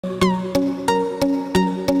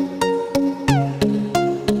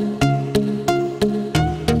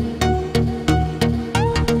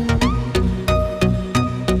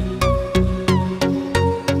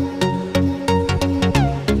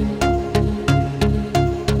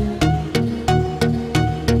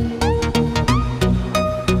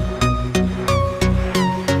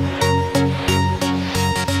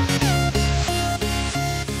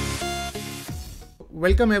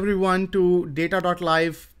welcome everyone to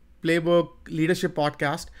Data.live Playbook Leadership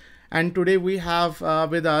Podcast. And today we have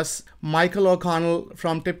with us Michael O'Connell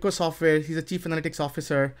from Tibco Software. He's a Chief Analytics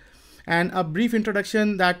Officer. And a brief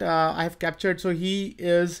introduction that I have captured. So he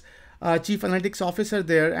is Chief Analytics Officer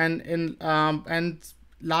there, and in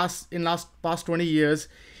past 20 years,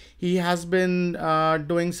 he has been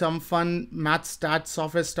doing some fun math stats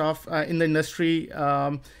software stuff in the industry.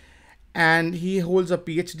 And he holds a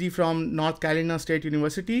PhD from North Carolina State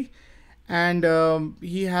University, and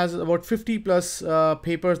he has about 50 plus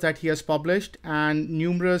papers that he has published, and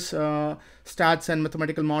numerous stats and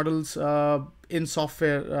mathematical models in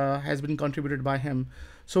software has been contributed by him.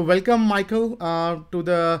 So welcome, Michael, to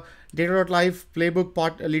the Data.live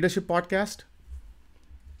Playbook Leadership Podcast.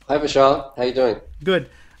 Hi Vishal, how you doing? Good.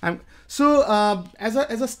 So as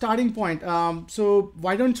a starting point, so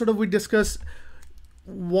why don't sort of we discuss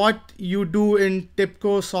what you do in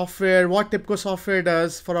Tibco Software, what Tibco Software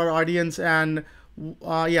does for our audience, and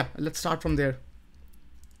yeah, let's start from there.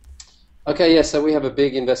 Okay, yeah, so we have a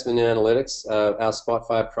big investment in analytics. Our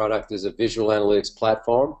Spotfire product is a visual analytics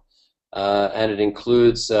platform, and it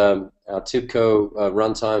includes our Tibco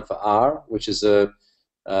runtime for R, which is a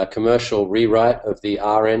commercial rewrite of the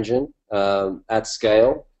R engine at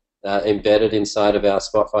scale, embedded inside of our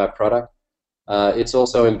Spotfire product. It's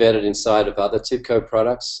also embedded inside of other Tibco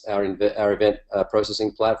products, our event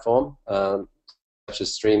processing platform, such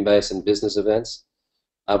as Streambase and business events.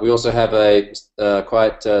 We also have a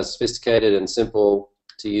quite sophisticated and simple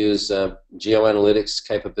to use geoanalytics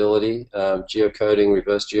capability, geocoding,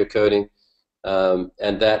 reverse geocoding,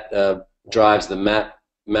 and that drives the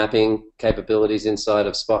mapping capabilities inside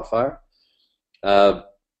of Spotfire.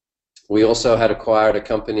 We also had acquired a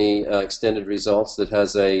company, Extended Results, that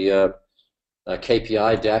has a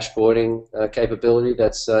KPI dashboarding capability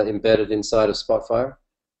that's embedded inside of Spotfire.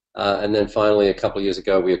 And then finally, a couple of years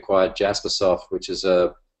ago, we acquired Jaspersoft, which is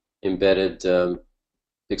a embedded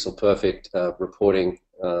pixel perfect reporting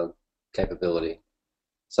capability.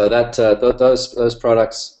 So that those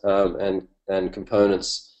products and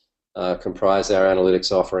components comprise our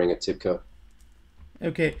analytics offering at Tibco.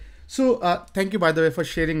 Okay. So thank you, by the way, for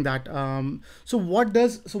sharing that. So what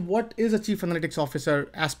is a Chief Analytics Officer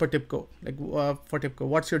as per Tibco? Like for Tibco,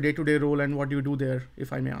 what's your day-to-day role and what do you do there,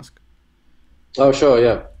 if I may ask? Oh, sure,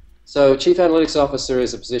 yeah. So Chief Analytics Officer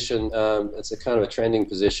is a position, it's a kind of a trending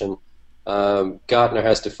position. Gartner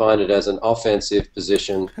has defined it as an offensive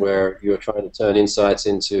position where you're trying to turn insights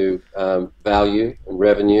into value and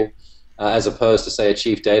revenue, as opposed to, say, a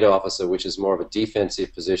Chief Data Officer, which is more of a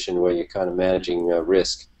defensive position where you're kind of managing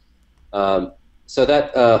risk. So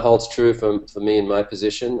that holds true for me in my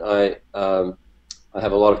position. I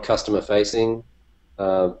have a lot of customer-facing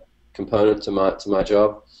component to my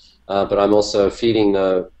job, but I'm also feeding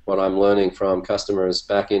what I'm learning from customers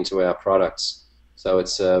back into our products. So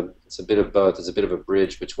it's a bit of both. It's a bit of a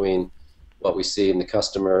bridge between what we see in the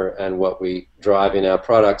customer and what we drive in our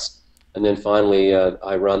products. And then finally,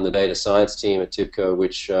 I run the data science team at Tibco,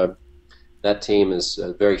 which that team is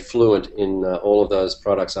very fluent in all of those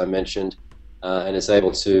products I mentioned, and is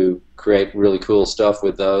able to create really cool stuff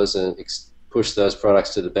with those and push those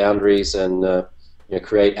products to the boundaries and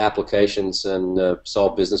create applications and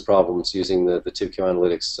solve business problems using the Tibco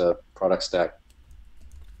Analytics product stack.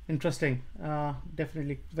 Interesting,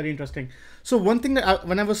 definitely very interesting. So one thing that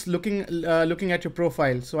when I was looking at your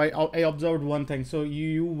profile, so I observed one thing. So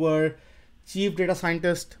you were Chief Data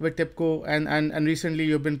Scientist with Tibco, and recently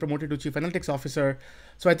you've been promoted to Chief Analytics Officer.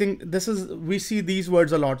 So I think we see these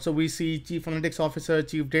words a lot. So we see Chief Analytics Officer,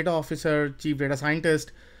 Chief Data Officer, Chief Data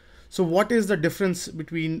Scientist. So what is the difference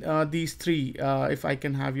between these three, if I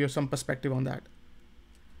can have some perspective on that?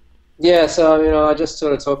 Yeah, so I just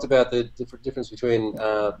sort of talked about the difference between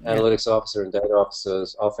analytics officer and data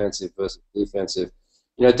officers, offensive versus defensive.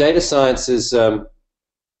 Data science is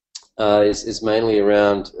mainly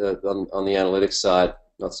around on the analytics side,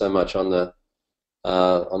 not so much on the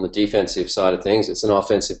defensive side of things. It's an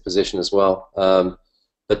offensive position as well.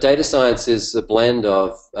 But data science is a blend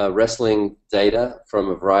of wrestling data from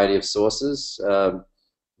a variety of sources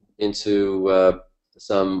into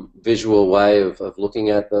some visual way of looking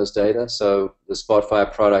at those data. So the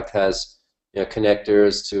Spotfire product has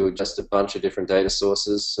connectors to just a bunch of different data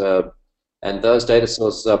sources, and those data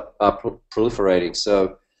sources are proliferating.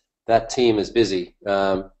 So that team is busy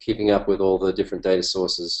keeping up with all the different data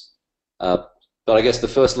sources. But I guess the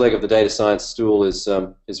first leg of the data science stool is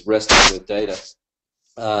wrestling with data,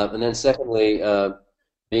 and then secondly,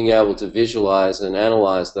 being able to visualize and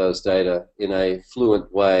analyze those data in a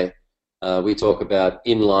fluent way. We talk about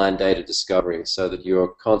inline data discovery, so that you're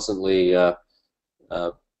constantly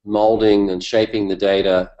molding and shaping the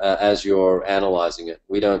data as you're analyzing it.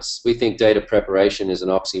 We think data preparation is an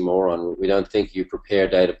oxymoron. We don't think you prepare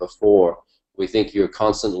data before. We think you're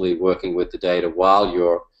constantly working with the data while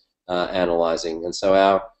you're analyzing. And so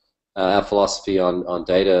our philosophy on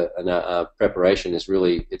data preparation is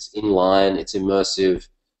really, it's inline, it's immersive,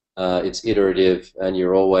 it's iterative, and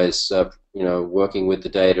you're always working with the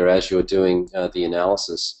data as you're doing the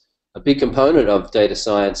analysis. A big component of data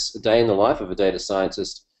science, a day in the life of a data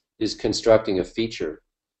scientist, is constructing a feature.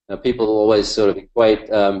 Now, people always sort of equate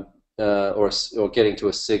or getting to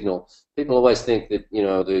a signal. People always think that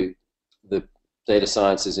the data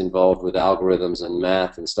science is involved with algorithms and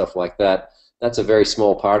math and stuff like that. That's a very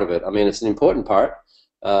small part of it. I mean, it's an important part,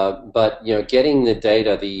 but getting the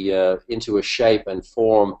data into a shape and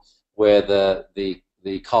form where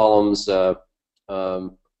the columns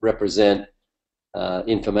represent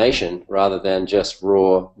information rather than just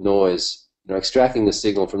raw noise. Extracting the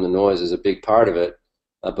signal from the noise is a big part of it.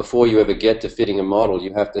 Before you ever get to fitting a model,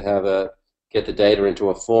 you have to get the data into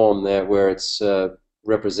a form there where it's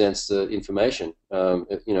represents the information,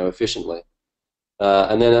 efficiently.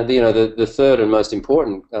 And then the third and most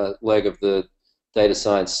important leg of the data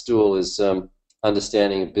science stool is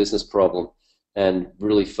understanding a business problem and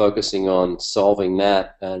really focusing on solving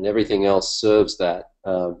that, and everything else serves that.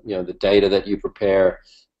 The data that you prepare,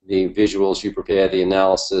 the visuals you prepare, the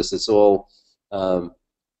analysis, it's all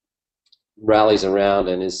rallies around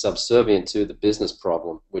and is subservient to the business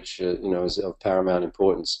problem, which is of paramount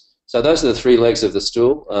importance. So those are the three legs of the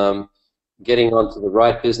stool. Getting onto the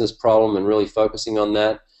right business problem and really focusing on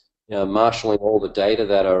that, marshalling all the data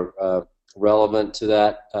that are relevant to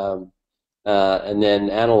that, and then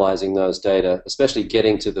analyzing those data, especially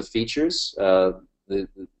getting to the features, the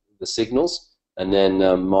signals, and then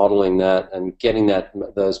modeling that and getting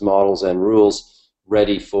those models and rules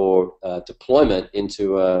ready for deployment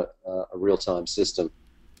into a real-time system.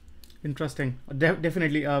 Interesting.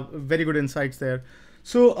 Definitely very good insights there.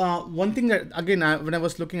 So one thing that, again, when I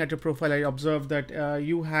was looking at your profile, I observed that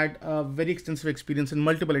you had a very extensive experience in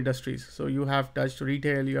multiple industries. So you have touched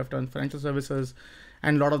retail, you have done financial services,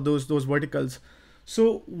 and a lot of those verticals.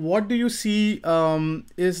 So what do you see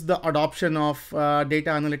is the adoption of data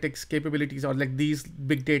analytics capabilities, or like these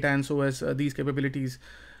big data and so as these capabilities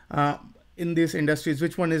in these industries?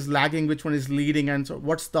 Which one is lagging, which one is leading, and so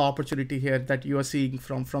what's the opportunity here that you are seeing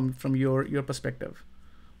from your perspective?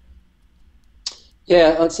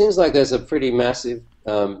 Yeah, it seems like there's a pretty massive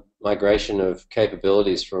migration of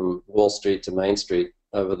capabilities from Wall Street to Main Street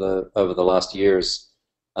over the last years.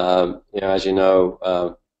 As you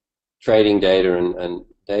know, trading data and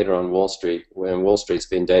data on Wall Street, when Wall Street's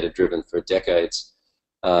been data driven for decades,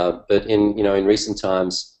 but in recent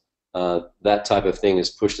times, that type of thing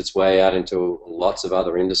has pushed its way out into lots of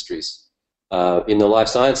other industries. In the life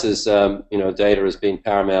sciences, data has been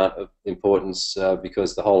paramount of importance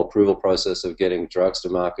because the whole approval process of getting drugs to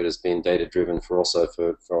market has been data-driven for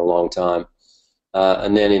a long time.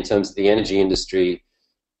 And then in terms of the energy industry,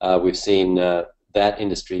 we've seen that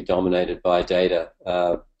industry dominated by data,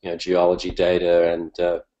 geology data, and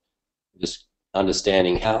just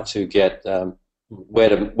understanding how to get where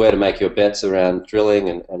to make your bets around drilling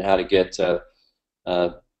and how to get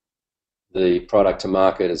the product to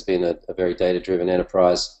market has been a very data-driven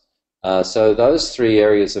enterprise. So those three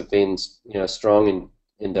areas have been, strong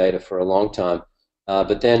in data for a long time.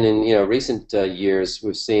 But then in recent years,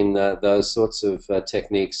 we've seen those sorts of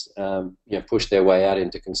techniques, push their way out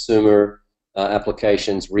into consumer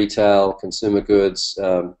applications, retail, consumer goods.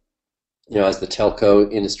 As the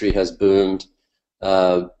telco industry has boomed,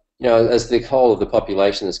 as the whole of the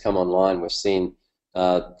population has come online, we've seen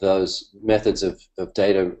those methods of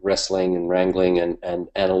data wrestling and wrangling and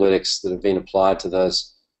analytics that have been applied to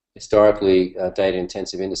those historically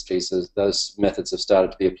data-intensive industries. Those methods have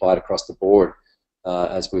started to be applied across the board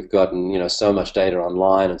as we've gotten so much data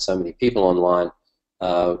online and so many people online.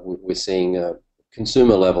 We're seeing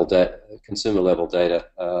consumer level data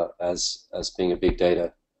as being a big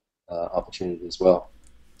data opportunity as well.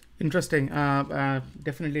 Interesting,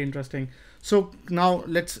 definitely interesting. So now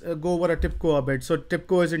let's go over a Tibco a bit. So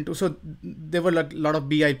Tibco is into, so there were a lot of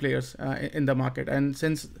BI players in the market, and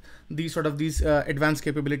since these advanced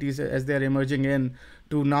capabilities as they're emerging in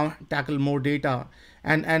to now tackle more data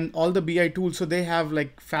and all the BI tools, so they have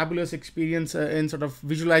like fabulous experience in sort of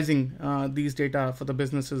visualizing these data for the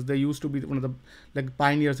businesses. They used to be one of the like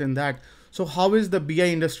pioneers in that. So how is the BI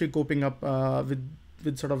industry coping up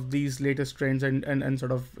with sort of these latest trends and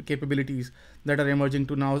sort of capabilities that are emerging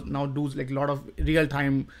to now do like a lot of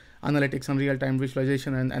real-time analytics and real-time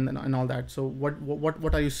visualization and all that? So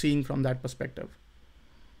what are you seeing from that perspective?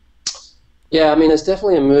 Yeah, I mean, there's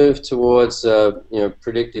definitely a move towards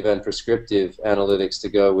predictive and prescriptive analytics to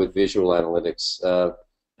go with visual analytics.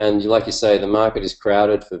 And like you say, the market is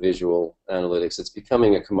crowded for visual analytics. It's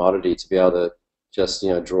becoming a commodity to be able to just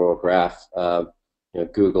draw a graph.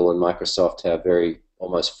 Google and Microsoft have very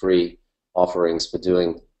almost free offerings for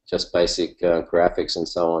doing just basic graphics and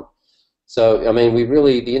so on. So I mean,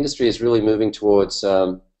 the industry is really moving towards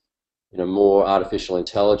more artificial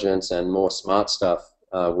intelligence and more smart stuff,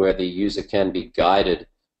 where the user can be guided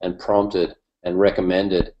and prompted and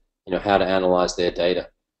recommended, how to analyze their data.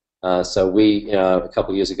 So we, a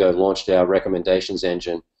couple of years ago, launched our recommendations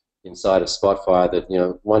engine inside of Spotfire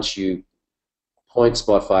that, once you point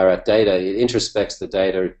Spotfire at data, it introspects the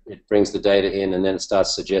data, it brings the data in, and then it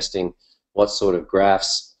starts suggesting what sort of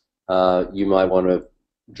graphs you might want to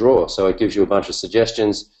draw. So it gives you a bunch of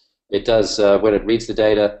suggestions. It does, when it reads the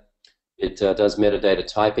data, it does metadata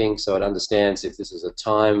typing, so it understands if this is a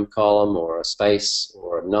time column or a space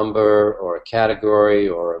or a number or a category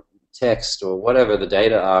or a text or whatever the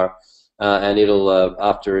data are, and it'll,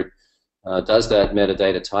 after it does that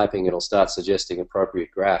metadata typing, it'll start suggesting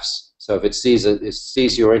appropriate graphs. So if it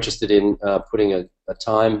sees you're interested in putting a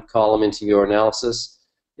time column into your analysis,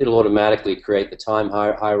 it'll automatically create the time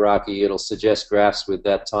hierarchy. It'll suggest graphs with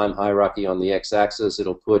that time hierarchy on the x-axis.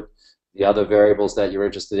 It'll put the other variables that you're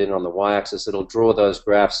interested in on the y-axis. It'll draw those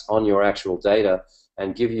graphs on your actual data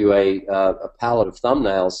and give you a palette of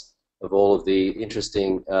thumbnails of all of the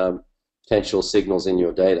interesting potential signals in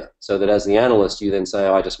your data. So that as the analyst, you then say,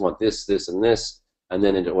 oh, I just want this, this, and this, and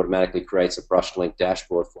then it automatically creates a brush link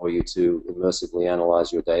dashboard for you to immersively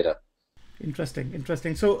analyze your data. Interesting,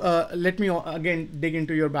 interesting. So let me again dig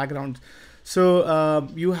into your background. So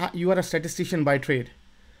you are a statistician by trade.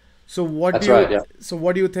 So what That's do you right, yeah. so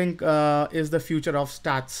what do you think is the future of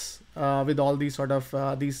stats with all these sort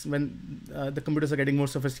of these when the computers are getting more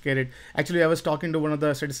sophisticated? Actually, I was talking to one of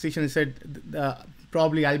the statisticians. He said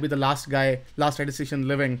probably I'll be the last statistician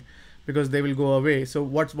living, because they will go away. So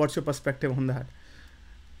what's your perspective on that?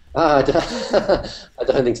 I don't, I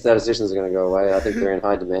don't think statisticians are going to go away. I think they're in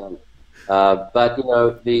high demand. But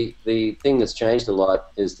the thing that's changed a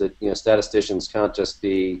lot is that statisticians can't just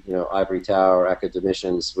be ivory tower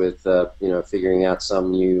academicians with figuring out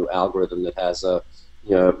some new algorithm that has a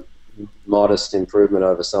modest improvement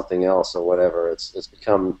over something else or whatever. It's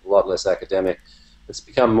become a lot less academic. It's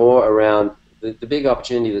become more around the big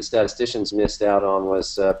opportunity that statisticians missed out on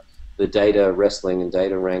was the data wrestling and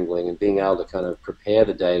data wrangling and being able to kind of prepare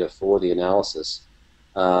the data for the analysis.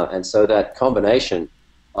 And so that combination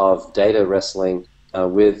of data wrestling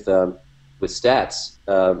with stats,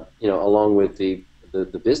 along with the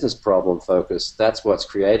business problem focus, that's what's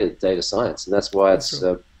created data science, and that's why it's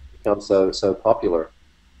become so popular.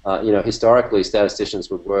 Historically, statisticians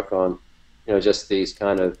would work on just these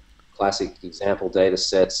kind of classic example data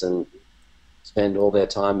sets and spend all their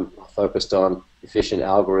time focused on efficient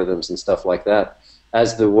algorithms and stuff like that.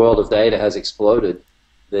 As the world of data has exploded,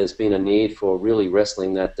 there's been a need for really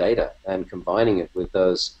wrestling that data and combining it with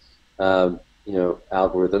those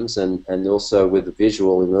algorithms and also with the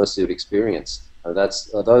visual immersive experience.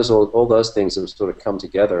 All those things have sort of come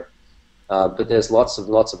together. But there's lots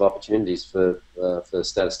of opportunities for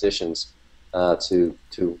statisticians to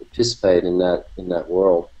participate in that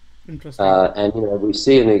world. Interesting. And we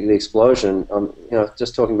see in the explosion.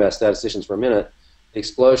 Just talking about statisticians for a minute, the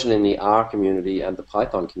explosion in the R community and the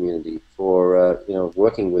Python community for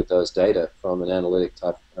working with those data from an analytic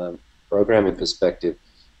type programming perspective.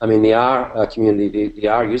 I mean, the R community, the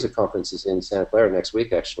R user conference is in Santa Clara next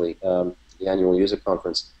week, actually. The annual user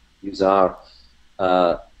conference, Use R,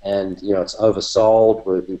 and it's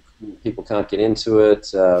oversold. People can't get into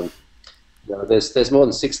it. There's more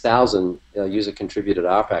than 6,000 user contributed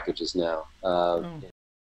R packages now.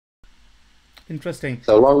 Interesting.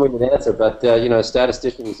 So long-winded answer, but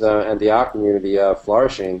statisticians and the R community are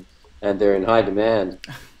flourishing, and they're in high demand.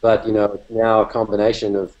 But it's now a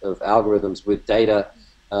combination of algorithms with data,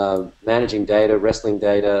 managing data, wrestling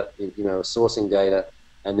data, sourcing data,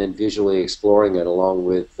 and then visually exploring it along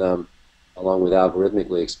with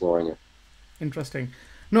algorithmically exploring it. Interesting.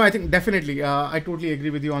 No, I think definitely. I totally agree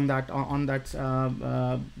with you on that.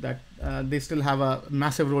 That they still have a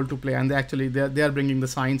massive role to play, and they are bringing the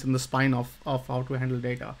science and the spine of how to handle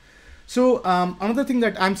data. So another thing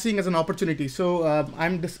that I'm seeing as an opportunity. So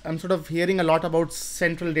I'm sort of hearing a lot about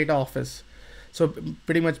central data office. So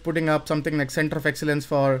pretty much putting up something like center of excellence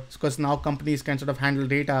because now companies can sort of handle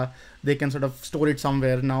data. They can sort of store it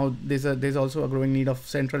somewhere. Now there's also a growing need of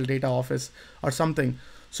central data office or something.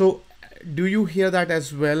 So do you hear that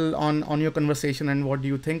as well on your conversation, and what do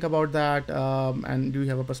you think about that? And do you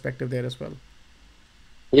have a perspective there as well?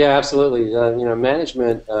 Yeah, absolutely.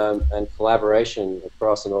 Management and collaboration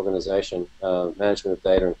across an organization, management of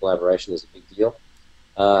data and collaboration is a big deal,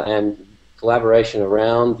 and collaboration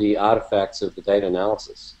around the artifacts of the data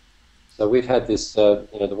analysis. So we've had this, the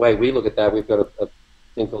way we look at that, we've got a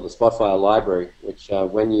thing called the Spotfire library, which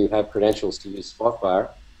when you have credentials to use Spotfire,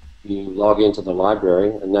 you log into the library,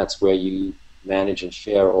 and that's where you manage and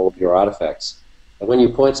share all of your artifacts. And when you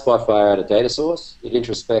point Spotfire at a data source, it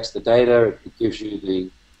introspects the data, it gives you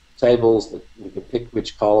the tables, that you can pick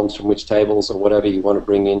which columns from which tables or whatever you want to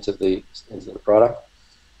bring into the product.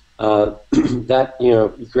 That,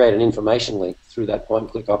 you create an information link through that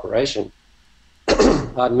point-and-click operation.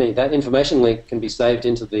 Pardon me, that information link can be saved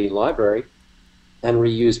into the library and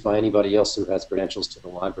reused by anybody else who has credentials to the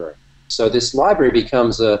library. So this library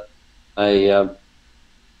becomes a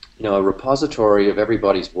repository of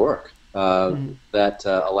everybody's work that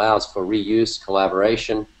allows for reuse,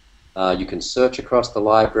 collaboration. You can search across the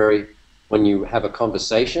library. When you have a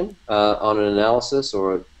conversation on an analysis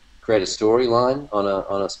or create a storyline on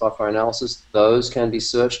a Spotfire analysis, those can be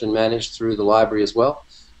searched and managed through the library as well.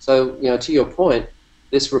 So, to your point,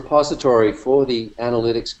 this repository for the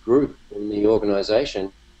analytics group in the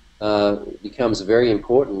organization becomes a very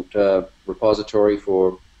important repository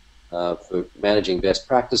for managing best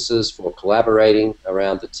practices, for collaborating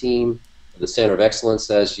around the team. The center of excellence,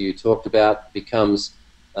 as you talked about, becomes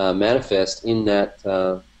manifest in that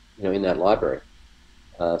in that library.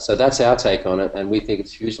 So that's our take on it, and we think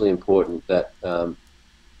it's hugely important that an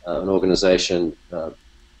organization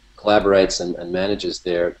collaborates and manages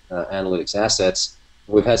their analytics assets.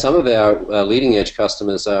 We've had some of our leading edge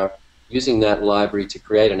customers are using that library to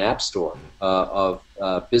create an app store of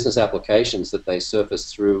business applications that they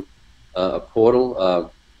surface through a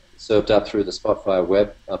portal served up through the Spotfire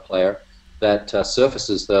web player that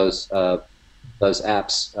surfaces those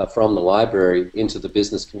apps from the library into the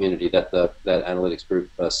business community that that analytics group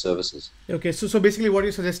services. Okay, so basically what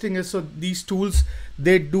you're suggesting is, so these tools,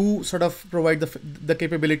 they do sort of provide the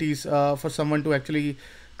capabilities for someone to actually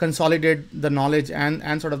consolidate the knowledge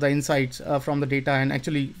and sort of the insights from the data, and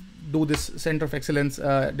actually do this center of excellence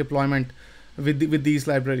deployment with these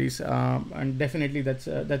libraries, and definitely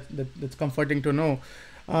that's comforting to know.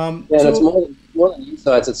 Yeah, and it's more than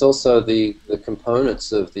insights. It's also the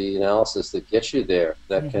components of the analysis that get you there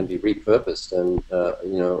that can be repurposed and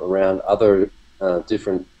around other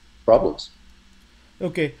different problems.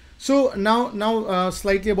 Okay, so now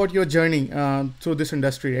slightly about your journey through this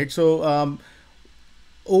industry, right? So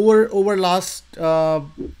over last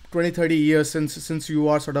 20-30 years since you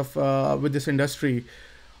are sort of with this industry,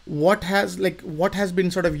 what has been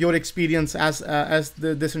sort of your experience as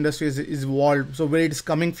this industry is evolved, so where it's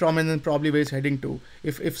coming from and then probably where it's heading to,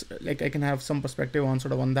 if like I can have some perspective on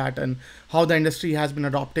sort of on that, and how the industry has been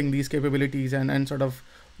adopting these capabilities, and sort of,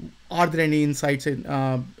 are there any insights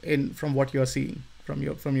in from what you're seeing from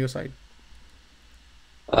your side?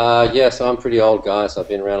 Yeah, so I'm pretty old guy, so I've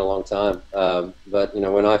been around a long time. But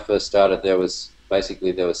when I first started, there was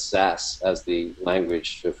SAS as the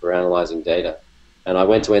language for analyzing data. And I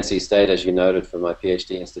went to NC State, as you noted, for my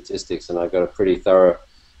PhD in statistics, and I got a pretty thorough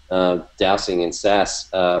dousing in SAS.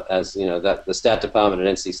 As that the stat department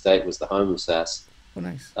at NC State was the home of SAS. Oh,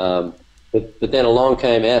 nice. But then along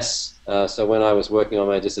came S. So when I was working on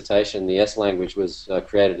my dissertation, the S language was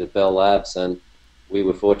created at Bell Labs, and we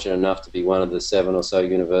were fortunate enough to be one of the 7 or so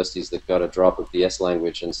universities that got a drop of the S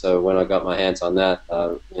language. And so when I got my hands on that,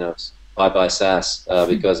 bye-bye SAS,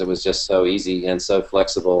 because it was just so easy and so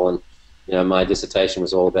flexible. And my dissertation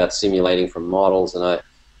was all about simulating from models, and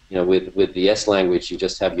with the S language, you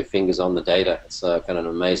just have your fingers on the data. It's kind of an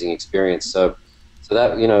amazing experience. So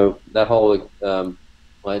that that whole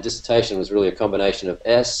my dissertation was really a combination of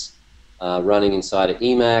S running inside of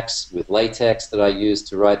Emacs with LaTeX that I used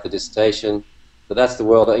to write the dissertation. But that's the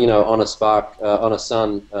world, on a Spark, on a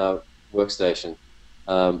Sun workstation.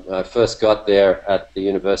 I first got there at the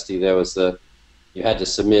university. You had to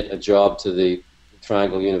submit a job to the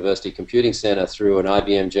Triangle University Computing Center through an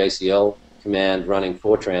IBM JCL command running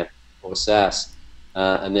Fortran or SAS,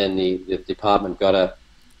 and then the department got a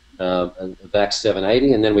VAX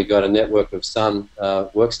 780, and then we got a network of Sun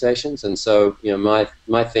workstations. And so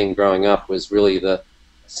my thing growing up was really the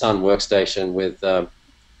Sun workstation with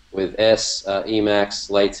S,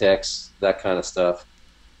 Emacs, LaTeX, that kind of stuff.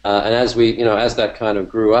 And as that kind of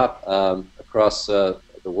grew up across the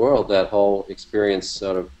world, that whole experience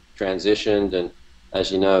sort of transitioned, and as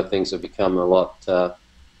you know, things have become a lot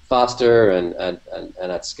faster and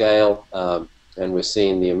at scale. And we're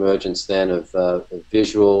seeing the emergence then of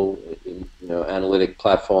visual, analytic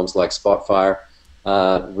platforms like Spotfire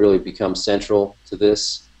really become central to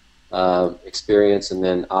this. experience, and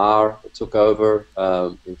then R took over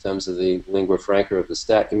in terms of the lingua franca of the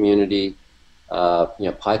stat community.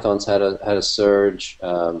 Python's had a surge,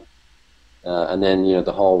 and then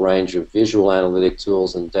the whole range of visual analytic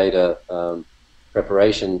tools and data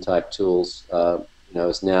preparation type tools,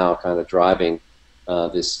 is now kind of driving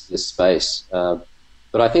this space.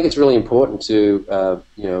 But I think it's really important to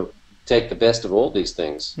take the best of all these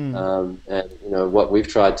things, and what we've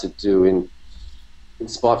tried to do in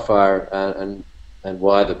Spotfire, and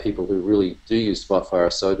why the people who really do use Spotfire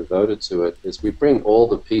are so devoted to it, is we bring all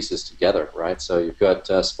the pieces together, right? So you've got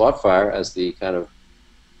Spotfire as the kind of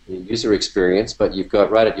the user experience, but you've got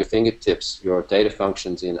right at your fingertips your data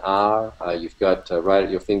functions in R. You've got right at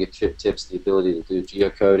your fingertips the ability to do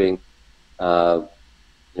geocoding,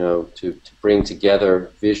 to bring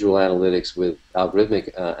together visual analytics with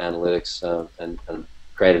algorithmic analytics and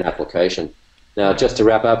create an application. Now, just to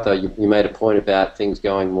wrap up, though, you made a point about things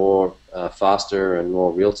going more faster and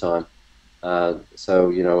more real time.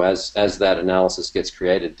 So, as that analysis gets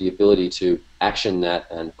created, the ability to action that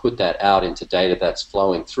and put that out into data that's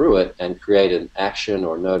flowing through it and create an action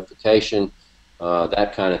or notification,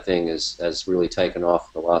 that kind of thing has really taken off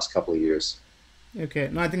in the last couple of years. Okay,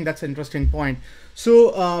 no, I think that's an interesting point.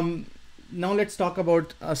 So now let's talk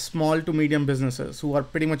about small to medium businesses who are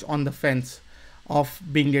pretty much on the fence of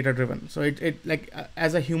being data driven. So it like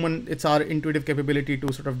as a human, it's our intuitive capability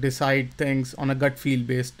to sort of decide things on a gut feel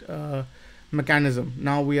based mechanism.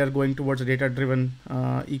 Now we are going towards a data driven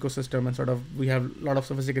ecosystem, and sort of we have a lot of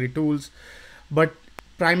sophisticated tools, but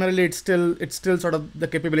primarily it's still sort of the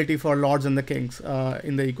capability for lords and the kings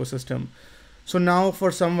in the ecosystem. So now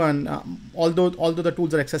for someone, although the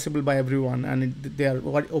tools are accessible by everyone and they are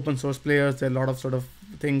open source players, there are a lot of sort of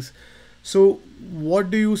things. So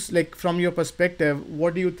what do you, like from your perspective,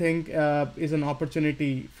 what do you think is an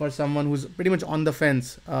opportunity for someone who's pretty much on the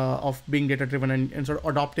fence of being data driven and sort of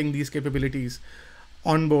adopting these capabilities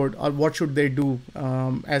on board, or what should they do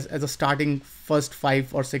as a starting first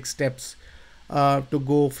 5 or 6 steps to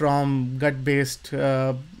go from gut based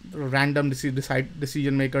random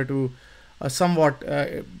decision maker to somewhat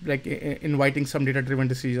like inviting some data driven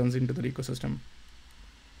decisions into the ecosystem?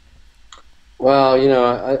 Well,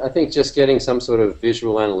 I think just getting some sort of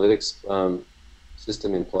visual analytics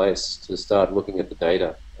system in place to start looking at the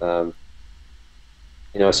data.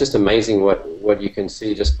 It's just amazing what you can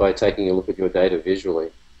see just by taking a look at your data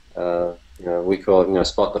visually. We call it,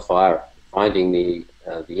 spot the fire, finding the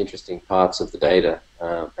interesting parts of the data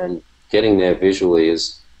and getting there visually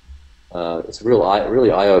is it's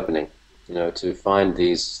really eye-opening. To find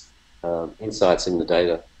these insights in the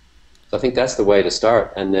data. So I think that's the way to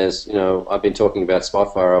start. And there's, I've been talking about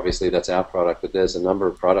Spotfire, obviously that's our product, but there's a number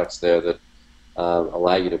of products there that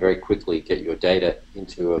allow you to very quickly get your data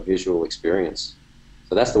into a visual experience.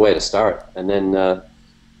 So that's the way to start. And then,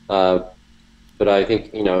 but I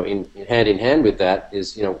think, in hand with that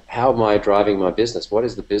is, how am I driving my business? What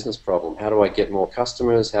is the business problem? How do I get more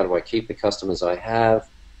customers? How do I keep the customers I have?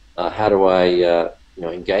 How do I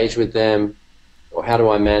engage with them, or how do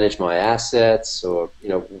I manage my assets, or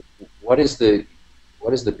what is the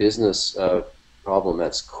business problem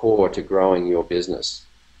that's core to growing your business,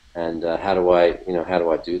 and how do I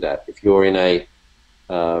do that? If you're in a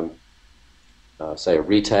say a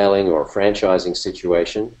retailing or a franchising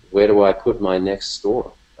situation, where do I put my next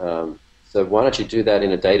store? So why don't you do that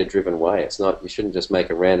in a data-driven way? It's not, you shouldn't just make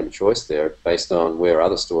a random choice there based on where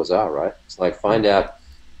other stores are, right? It's like find out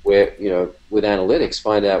where, with analytics,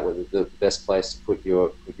 find out where the best place to put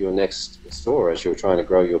your next store as you're trying to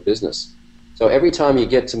grow your business. So every time you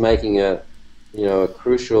get to making a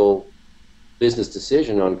crucial business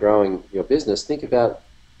decision on growing your business, think about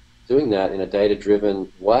doing that in a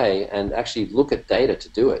data-driven way and actually look at data to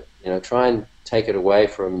do it. Try and take it away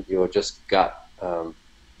from your just gut.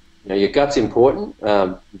 Your gut's important,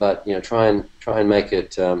 but try and make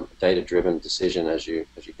it a data-driven decision as you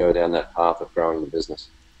go down that path of growing the business.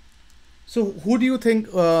 So who do you think,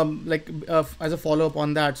 as a follow-up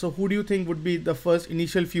on that, so who do you think would be the first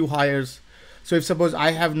initial few hires? So if suppose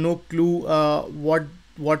I have no clue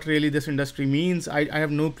what really this industry means, I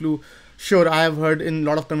have no clue. Sure, I have heard in a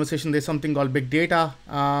lot of conversation there's something called big data,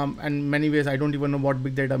 and in many ways I don't even know what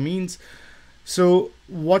big data means. So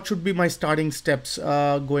what should be my starting steps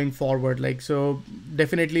going forward? So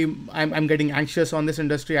definitely I'm getting anxious on this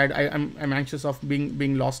industry. I'm anxious of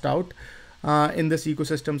being lost out in this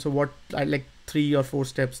ecosystem. So what like 3 or 4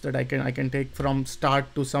 steps that I can take from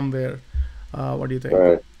start to somewhere? What do you think?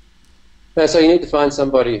 Right. So you need to find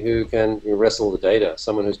somebody who can wrestle the data,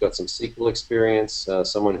 someone who's got some SQL experience,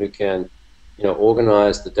 someone who can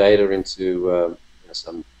organize the data into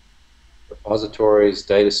some repositories,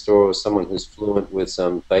 data stores, someone who's fluent with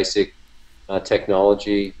some basic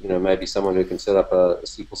technology, maybe someone who can set up a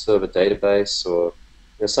SQL Server database, or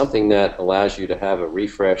something that allows you to have a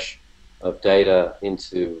refresh of data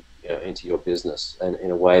into your business and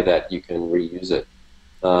in a way that you can reuse it.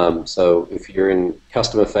 So if you're in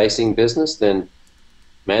customer-facing business, then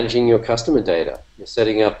managing your customer data, you're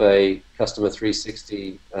setting up a customer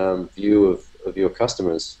 360 view of your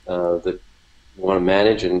customers that you want to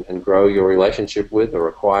manage and grow your relationship with or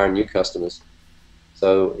acquire new customers.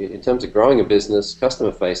 So in terms of growing a business,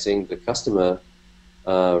 customer-facing, the customer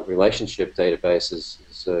relationship database is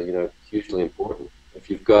hugely important. If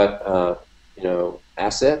you've got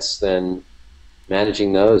assets, then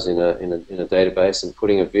managing those in a database and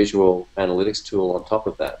putting a visual analytics tool on top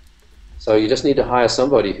of that. So you just need to hire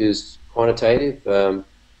somebody who's quantitative,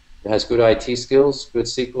 has good IT skills, good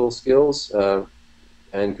SQL skills,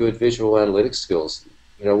 and good visual analytics skills.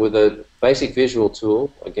 With a basic visual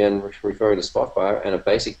tool, again referring to Spotfire, and a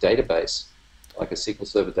basic database like a SQL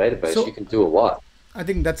Server database, So you can do a lot. I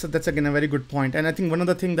think that's again a very good point, and I think one of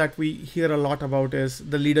the things that we hear a lot about is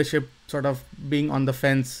the leadership sort of being on the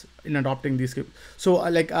fence in adopting these. So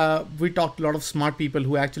we talked a lot of smart people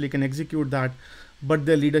who actually can execute that, but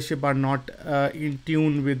their leadership are not in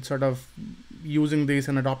tune with sort of using these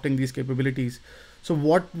and adopting these capabilities. So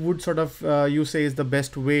what would sort of you say is the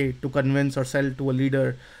best way to convince or sell to a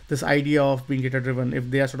leader this idea of being data driven if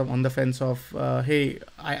they are sort of on the fence of hey,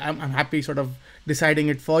 I'm happy sort of deciding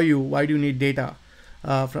it for you. Why do you need data?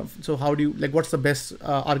 So how do you what's the best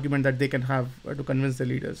argument that they can have to convince the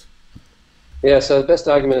leaders? Yeah, so the best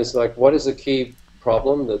argument is what is the key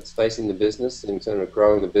problem that's facing the business in terms of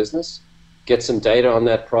growing the business? Get some data on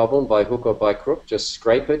that problem by hook or by crook. Just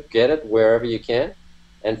scrape it, get it wherever you can,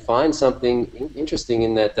 and find something interesting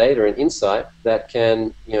in that data and insight that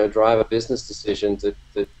can drive a business decision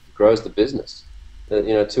that grows the business.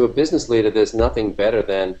 To a business leader, there's nothing better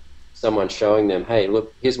than someone showing them, hey,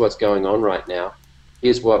 look, here's what's going on right now.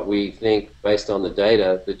 Here's what we think based on the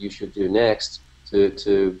data that you should do next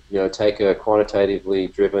to take a quantitatively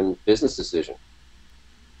driven business decision.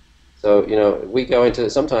 So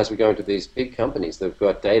sometimes we go into these big companies that've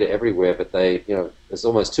got data everywhere, but there's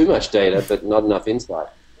almost too much data, but not enough insight,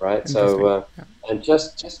 right? So and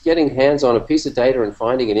just getting hands on a piece of data and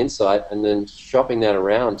finding an insight and then shopping that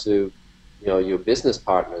around to your business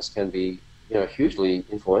partners can be hugely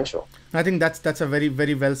influential. I think that's a very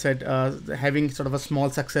very well said. Having sort of a small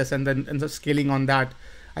success and then the scaling on that,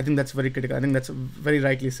 I think that's very critical. I think that's very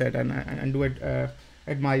rightly said, and do it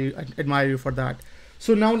admire you for that.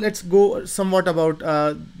 So now let's go somewhat about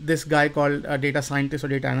this guy called data scientist or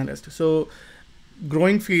data analyst. So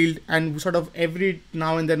growing field, and sort of every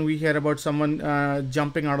now and then we hear about someone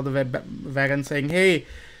jumping out of the wagon saying, hey,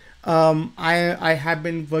 I have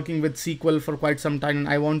been working with SQL for quite some time and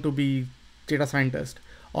I want to be data scientist,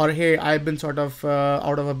 or hey, I've been sort of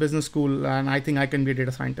out of a business school and I think I can be a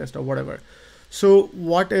data scientist or whatever. So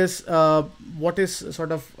what is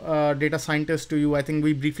sort of data scientist to you? I think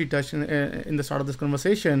we briefly touched in the start of this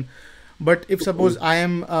conversation, but if suppose I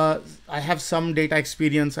have some data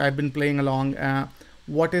experience, I've been playing along,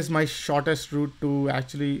 what is my shortest route to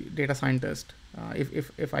actually data scientist,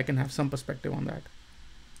 if I can have some perspective on that?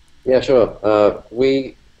 Yeah, sure.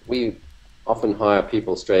 We often hire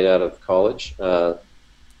people straight out of college,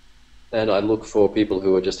 and I look for people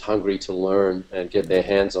who are just hungry to learn and get their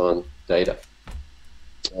hands on data.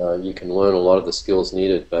 You can learn a lot of the skills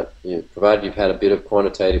needed, but provided you've had a bit of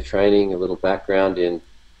quantitative training, a little background in,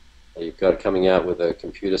 you've got coming out with a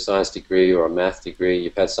computer science degree or a math degree,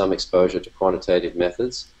 you've had some exposure to quantitative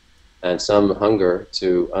methods and some hunger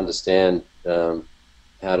to understand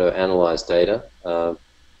how to analyze data.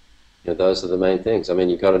 Those are the main things. I mean,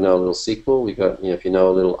 you've got to know a little SQL. If you know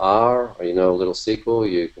a little R or you know a little SQL,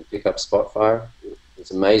 you can pick up Spotfire.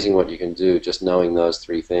 It's amazing what you can do just knowing those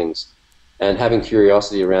three things, and having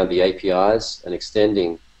curiosity around the APIs and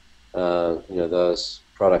extending, those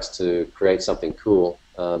products to create something cool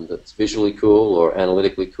that's visually cool or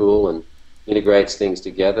analytically cool and integrates things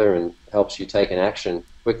together and helps you take an action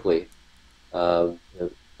quickly.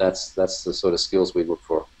 That's the sort of skills we look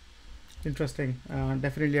for. Interesting.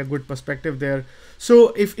 Definitely a good perspective there.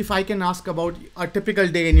 So if I can ask about a typical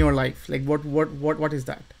day in your life, what is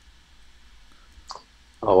that?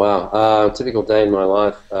 Oh wow, typical day in my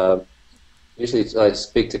life. Usually I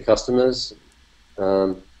speak to customers,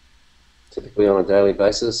 typically on a daily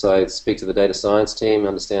basis. I speak to the data science team,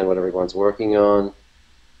 understand what everyone's working on.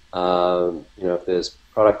 If there's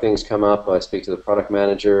product things come up, I speak to the product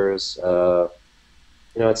managers.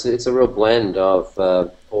 It's a real blend of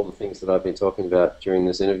all the things that I've been talking about during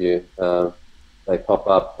this interview. They pop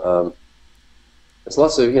up. there's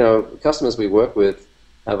lots of, customers we work with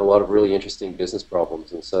have a lot of really interesting business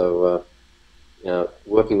problems, and so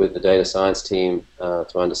working with the data science team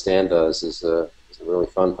to understand those is a really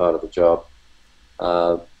fun part of the job.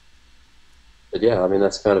 Uh, but yeah, I mean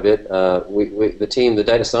that's kind of it. The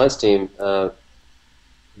data science team,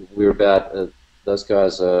 we're about those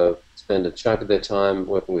guys spend a chunk of their time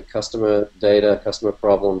working with customer data, customer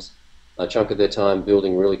problems, a chunk of their time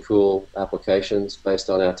building really cool applications based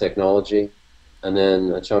on our technology, and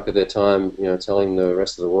then a chunk of their time, telling the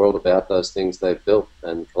rest of the world about those things they've built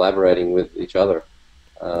and collaborating with each other.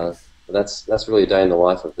 Uh, Nice. that's really a day in the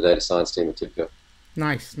life of the data science team at Tibco.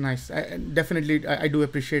 Nice, nice. Definitely, I do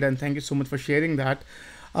appreciate it, and thank you so much for sharing that.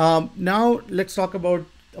 Now, let's talk about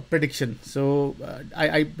a prediction. So,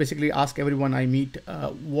 I basically ask everyone I meet,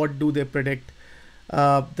 what do they predict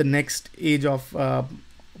the next age of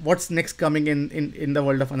what's next coming in the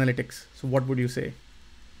world of analytics? So, what would you say?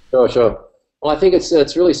 Sure, sure. Well, I think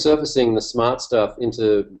it's really surfacing the smart stuff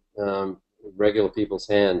into regular people's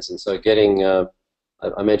hands, and so getting.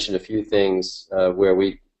 I mentioned a few things where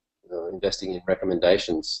we investing in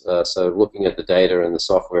recommendations. So looking at the data and the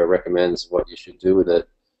software recommends what you should do with it.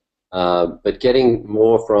 But getting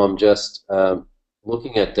more from just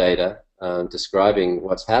looking at data, describing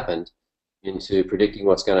what's happened, into predicting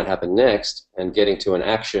what's going to happen next, and getting to an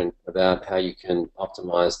action about how you can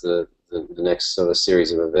optimize the next sort of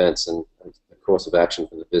series of events and the course of action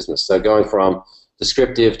for the business. So going from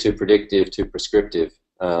descriptive to predictive to prescriptive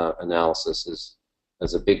analysis is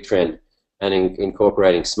a big trend, and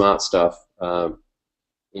incorporating smart stuff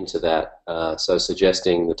into that. So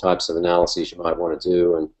suggesting the types of analyses you might want to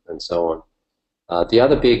do, and so on. The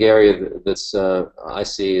other big area that's I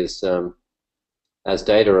see is as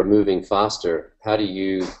data are moving faster, how do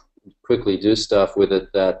you quickly do stuff with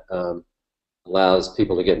it that allows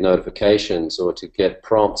people to get notifications or to get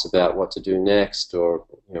prompts about what to do next, or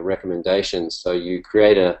recommendations. So you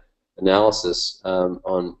create a analysis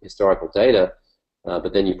on historical data,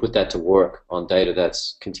 but then you put that to work on data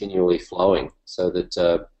that's continually flowing, so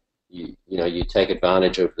that you take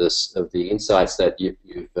advantage of the insights that you've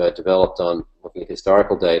developed on looking at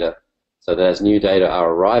historical data, so that as new data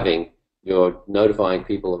are arriving, you're notifying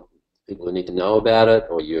people who need to know about it,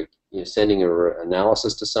 or you're sending an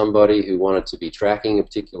analysis to somebody who wanted to be tracking a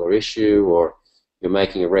particular issue, or you're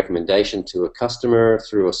making a recommendation to a customer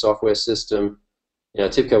through a software system.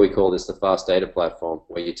 At Tibco we call this the fast data platform,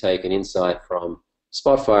 where you take an insight from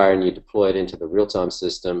Spotfire and you deploy it into the real-time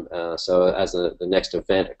system, so as the next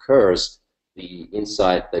event occurs, the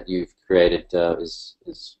insight that you've created is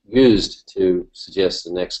used to suggest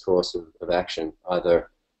the next course of action,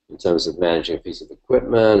 either in terms of managing a piece of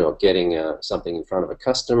equipment, or getting something in front of a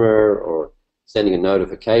customer, or sending a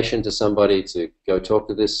notification to somebody to go talk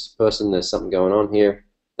to this person, there's something going on here.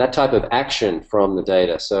 That type of action from the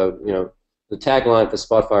data. So, the tagline for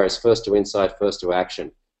Spotfire is first to insight, first to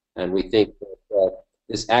action. And we think that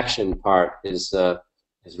this action part is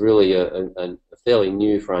really a fairly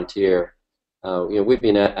new frontier. We've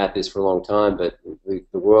been at this for a long time, but the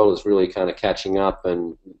world is really kind of catching up,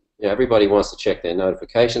 and everybody wants to check their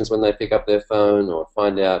notifications when they pick up their phone, or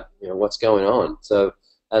find out what's going on. So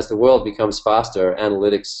as the world becomes faster,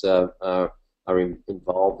 analytics are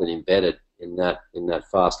involved and embedded in that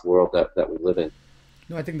fast world that we live in.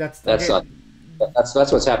 No, I think that's That's again.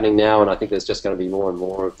 that's what's happening now, and I think there's just going to be more and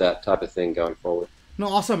more of that type of thing going forward. No,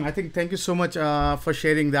 awesome. I think thank you so much for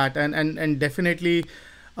sharing that, and definitely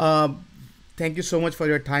uh, thank you so much for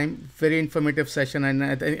your time. Very informative session, and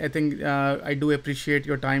I think I do appreciate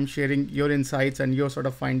your time sharing your insights and your sort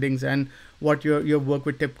of findings, and what your work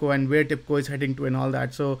with Tipco and where Tipco is heading to and all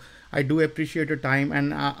that. So I do appreciate your time,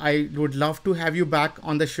 and I would love to have you back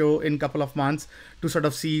on the show in a couple of months to sort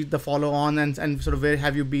of see the follow on, and sort of where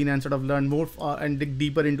have you been, and sort of learn more and dig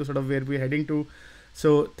deeper into sort of where we're heading to.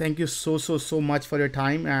 So thank you so much for your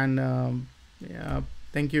time, and yeah,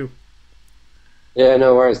 thank you. Yeah,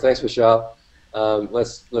 no worries. Thanks, Vishal.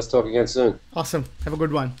 Let's talk again soon. Awesome. Have a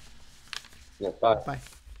good one. Yeah, bye. Bye.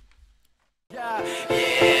 I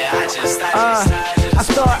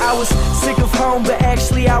thought I was sick of home, but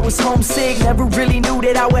actually I was homesick. Never really knew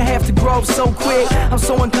that I would have to grow up so quick. I'm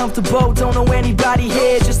so uncomfortable, don't know anybody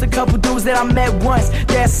here. Just a couple dudes that I met once,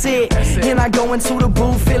 that's it. And I go into the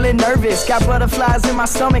booth feeling nervous. Got butterflies in my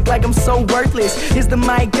stomach like I'm so worthless. Is the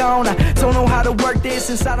mic on? I don't know how to work this.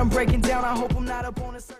 Inside I'm breaking down, I hope I'm not up on a certain